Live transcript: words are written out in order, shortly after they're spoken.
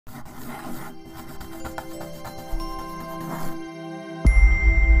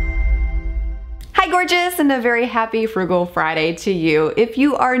Hi gorgeous, and a very happy Frugal Friday to you. If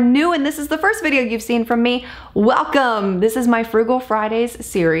you are new and this is the first video you've seen from me, welcome! This is my Frugal Fridays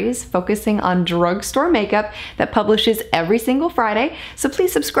series focusing on drugstore makeup that publishes every single Friday, so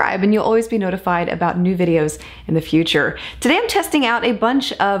please subscribe and you'll always be notified about new videos in the future. Today I'm testing out a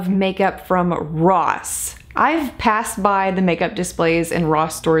bunch of makeup from Ross. I've passed by the makeup displays in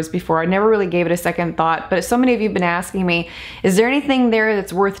Ross stores before. I never really gave it a second thought, but so many of you have been asking me, is there anything there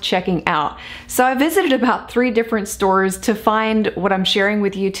that's worth checking out? So I visited about 3 different stores to find what I'm sharing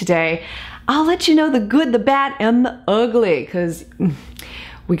with you today. I'll let you know the good, the bad, and the ugly, because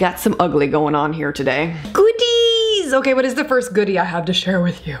we got some ugly going on here today. Goodies! Okay, what is the first goodie I have to share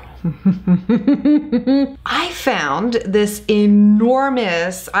with you? I found this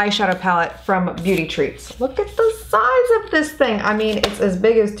enormous eyeshadow palette from Beauty Treats. Look at the size of this thing. I mean, it's as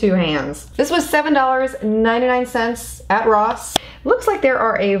big as 2 hands. This was $7.99 at Ross. Looks like there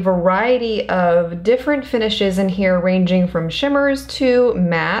are a variety of different finishes in here, ranging from shimmers to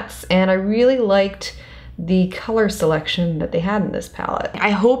mattes, and I really liked the color selection that they had in this palette.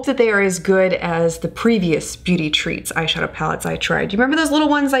 I hope that they are as good as the previous Beauty Treats eyeshadow palettes I tried. Do you remember those little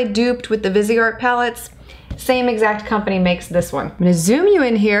ones I duped with the Viseart palettes? Same exact company makes this one. I'm gonna zoom you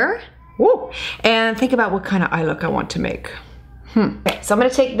in here. Woo, and think about what kind of eye look I want to make. Okay, so I'm gonna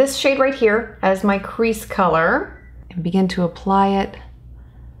take this shade right here as my crease color and begin to apply it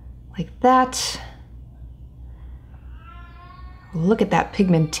like that. Look at that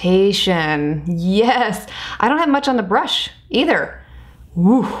pigmentation. Yes, I don't have much on the brush either.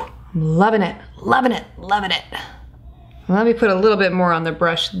 Woo, I'm loving it, loving it, loving it. Let me put a little bit more on the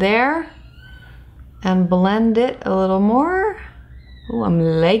brush there and blend it a little more. Ooh, I'm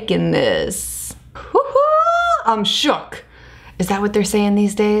liking this. Woohoo! I'm shook. Is that what they're saying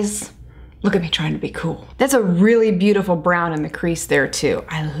these days? Look at me trying to be cool. That's a really beautiful brown in the crease there too.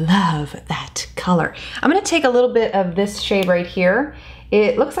 I love that color. I'm gonna take a little bit of this shade right here.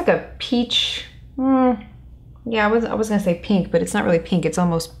 It looks like a peach. Yeah, I was gonna say pink, but it's not really pink, it's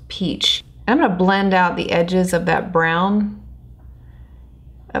almost peach. I'm gonna blend out the edges of that brown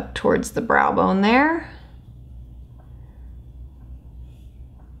up towards the brow bone there.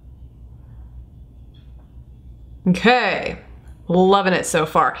 Okay. Loving it so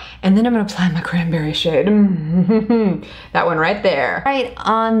far. And then I'm gonna apply my cranberry shade. That one right there. Right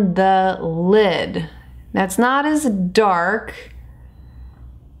on the lid. That's not as dark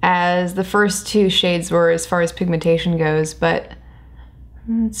as the first 2 shades were as far as pigmentation goes, but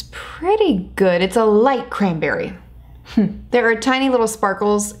it's pretty good. It's a light cranberry. There are tiny little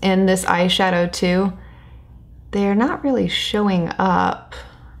sparkles in this eyeshadow too. They're not really showing up.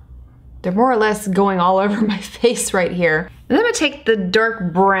 They're more or less going all over my face right here. And then I'm gonna take the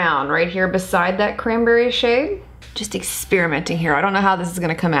dark brown right here beside that cranberry shade. Just experimenting here. I don't know how this is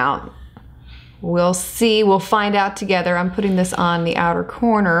gonna come out. We'll see, we'll find out together. I'm putting this on the outer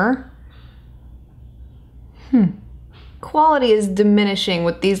corner. Quality is diminishing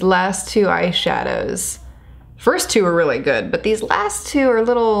with these last 2 eyeshadows. First 2 are really good, but these last 2 are a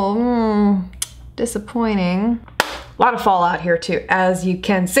little disappointing. A lot of fallout here too, as you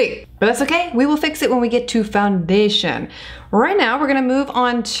can see. But that's okay, we will fix it when we get to foundation. Right now, we're gonna move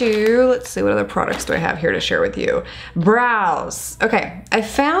on to, let's see, what other products do I have here to share with you? Brows. Okay, I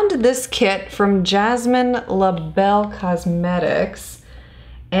found this kit from Jasmine LaBelle Cosmetics,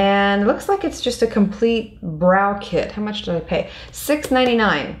 and it looks like it's just a complete brow kit. How much did I pay?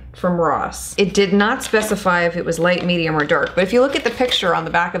 $6.99 from Ross. It did not specify if it was light, medium, or dark, but if you look at the picture on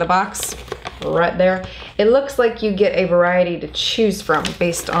the back of the box, right there, it looks like you get a variety to choose from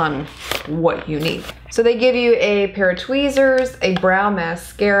based on what you need. So they give you a pair of tweezers, a brow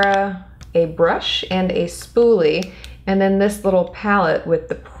mascara, a brush, and a spoolie, and then this little palette with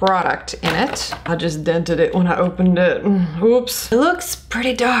the product in it. I just dented it when I opened it. Oops. It looks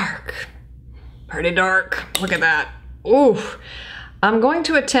pretty dark. Pretty dark. Look at that. Ooh. I'm going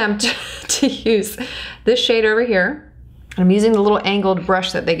to attempt to use this shade over here. I'm using the little angled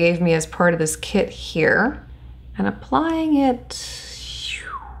brush that they gave me as part of this kit here and applying it.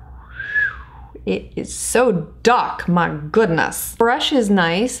 It is so dark, my goodness. Brush is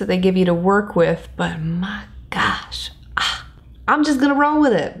nice that they give you to work with, but my gosh, I'm just gonna roll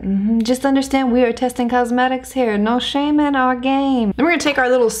with it. Just understand we are testing cosmetics here, no shame in our game. Then we're gonna take our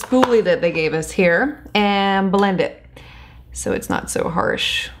little spoolie that they gave us here and blend it so it's not so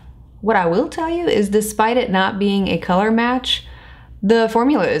harsh. What I will tell you is despite it not being a color match, the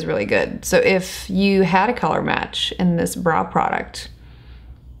formula is really good. So if you had a color match in this brow product,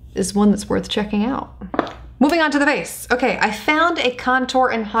 it's one that's worth checking out. Moving on to the face. Okay, I found a contour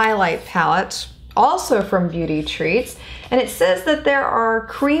and highlight palette, also from Beauty Treats, and it says that there are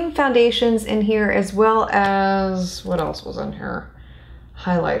cream foundations in here as well as, what else was in here?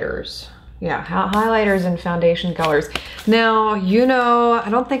 Highlighters. Yeah, highlighters and foundation colors. Now, you know, I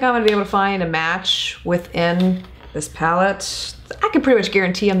don't think I'm gonna be able to find a match within this palette. I can pretty much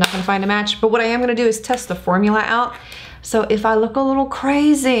guarantee I'm not gonna find a match, but what I am gonna do is test the formula out. So if I look a little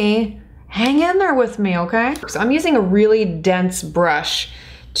crazy, hang in there with me, okay? So I'm using a really dense brush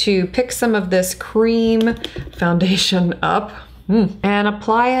to pick some of this cream foundation up and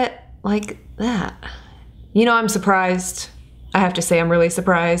apply it like that. You know, I'm surprised. I have to say I'm really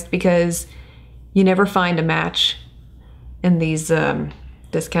surprised because you never find a match in these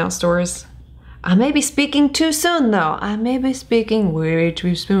discount stores. I may be speaking too soon though. I may be speaking way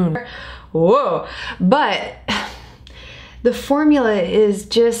too soon. Whoa, but the formula is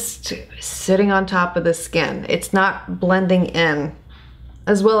just sitting on top of the skin. It's not blending in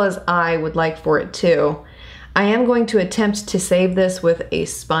as well as I would like for it to. I am going to attempt to save this with a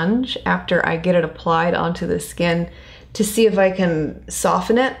sponge after I get it applied onto the skin to see if I can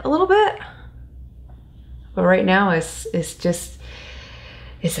soften it a little bit. But right now it's a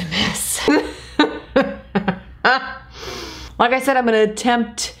mess. Like I said, I'm gonna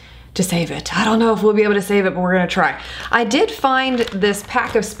attempt to save it. I don't know if we'll be able to save it, but we're gonna try. I did find this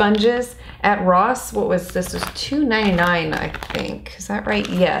pack of sponges at Ross. What was this? It was $2.99, I think. Is that right?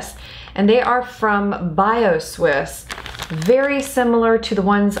 Yes. And they are from BioSwiss. Very similar to the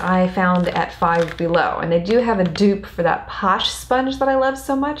ones I found at Five Below. And they do have a dupe for that Posh sponge that I love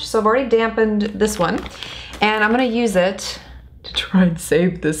so much. So I've already dampened this one. And I'm gonna use it to try and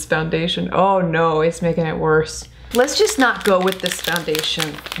save this foundation. Oh no, it's making it worse. Let's just not go with this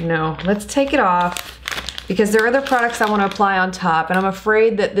foundation. No, let's take it off because there are other products I want to apply on top, and I'm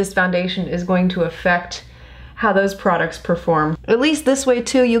afraid that this foundation is going to affect how those products perform. At least this way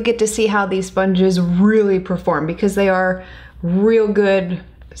too, you'll get to see how these sponges really perform because they are real good,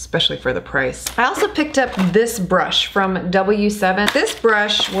 especially for the price. I also picked up this brush from W7. This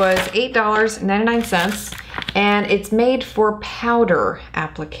brush was $8.99 and it's made for powder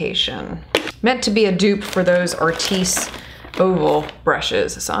application. Meant to be a dupe for those Artis oval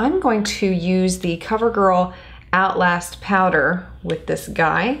brushes. So I'm going to use the CoverGirl Outlast powder with this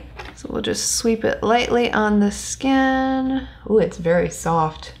guy. So we'll just sweep it lightly on the skin. Ooh, it's very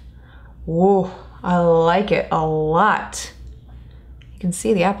soft. Whoa, I like it a lot. You can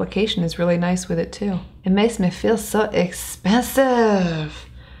see the application is really nice with it too. It makes me feel so expensive,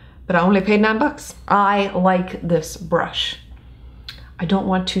 but I only paid $9. I like this brush. I don't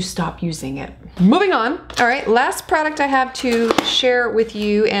want to stop using it. Moving on. All right, last product I have to share with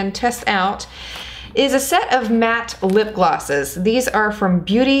you and test out is a set of matte lip glosses. These are from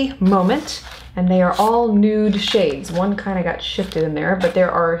Beauty Moment, and they are all nude shades. One kind of got shifted in there, but there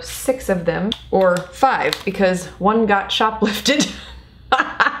are 6 of them, or 5, because one got shoplifted.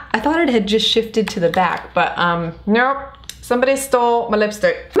 I thought it had just shifted to the back, but nope. Somebody stole my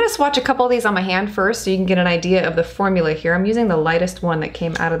lipstick. I'm gonna swatch a couple of these on my hand first so you can get an idea of the formula here. I'm using the lightest one that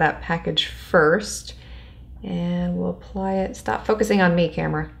came out of that package first. And we'll apply it. Stop focusing on me,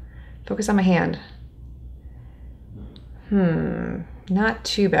 camera. Focus on my hand. Not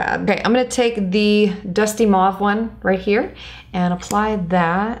too bad. Okay, I'm gonna take the Dusty Mauve one right here and apply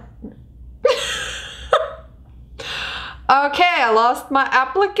that. Okay, I lost my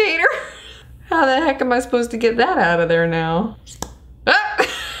applicator. How the heck am I supposed to get that out of there now? Ah,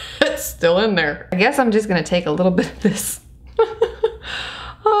 it's still in there. I guess I'm just gonna take a little bit of this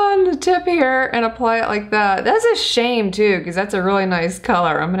on the tip here and apply it like that. That's a shame too, because that's a really nice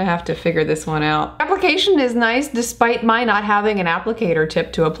color. I'm gonna have to figure this one out. Application is nice despite my not having an applicator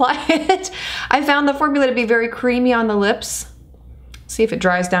tip to apply it. I found the formula to be very creamy on the lips. See if it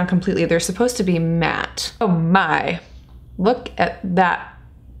dries down completely. They're supposed to be matte. Oh my, look at that.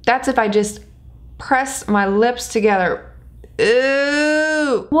 That's if I just press my lips together.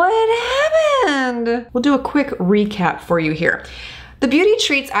 Ooh, what happened? We'll do a quick recap for you here. The Beauty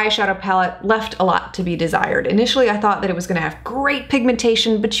Treats eyeshadow palette left a lot to be desired. Initially, I thought that it was gonna have great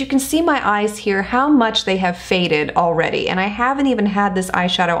pigmentation, but you can see my eyes here, how much they have faded already. And I haven't even had this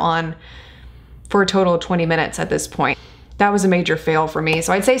eyeshadow on for a total of 20 minutes at this point. That was a major fail for me.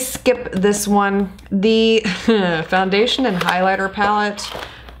 So I'd say skip this one. The foundation and highlighter palette,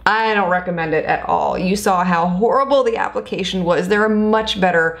 I don't recommend it at all. You saw how horrible the application was. There are much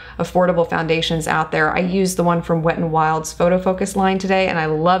better affordable foundations out there. I used the one from Wet n Wild's Photo Focus line today and I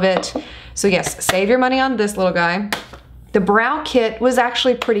love it. So yes, save your money on this little guy. The brow kit was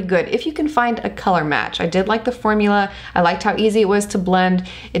actually pretty good if you can find a color match. I did like the formula. I liked how easy it was to blend.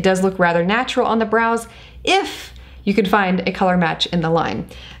 It does look rather natural on the brows if you can find a color match in the line.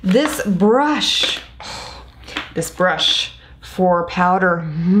 This brush for powder,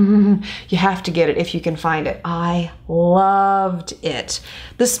 you have to get it if you can find it. I loved it.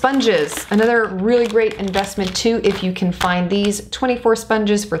 The sponges, another really great investment too if you can find these. 24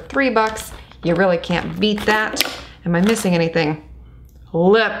 sponges for $3. You really can't beat that. Am I missing anything?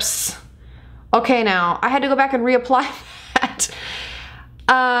 Lips. Okay, now I had to go back and reapply that.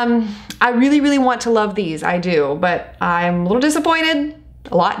 I really want to love these, I do, but I'm a little disappointed,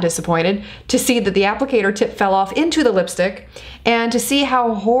 a lot disappointed, to see that the applicator tip fell off into the lipstick and to see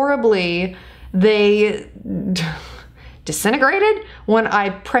how horribly they disintegrated when I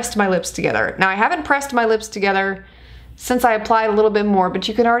pressed my lips together. Now I haven't pressed my lips together since I applied a little bit more, but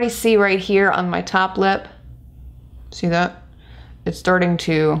you can already see right here on my top lip, see that? It's starting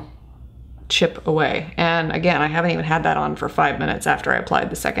to chip away. And again, I haven't even had that on for 5 minutes after I applied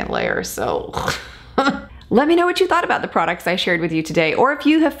the second layer, so. Let me know what you thought about the products I shared with you today, or if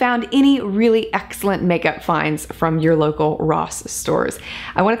you have found any really excellent makeup finds from your local Ross stores.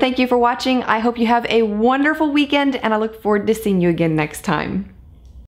 I want to thank you for watching. I hope you have a wonderful weekend, and I look forward to seeing you again next time.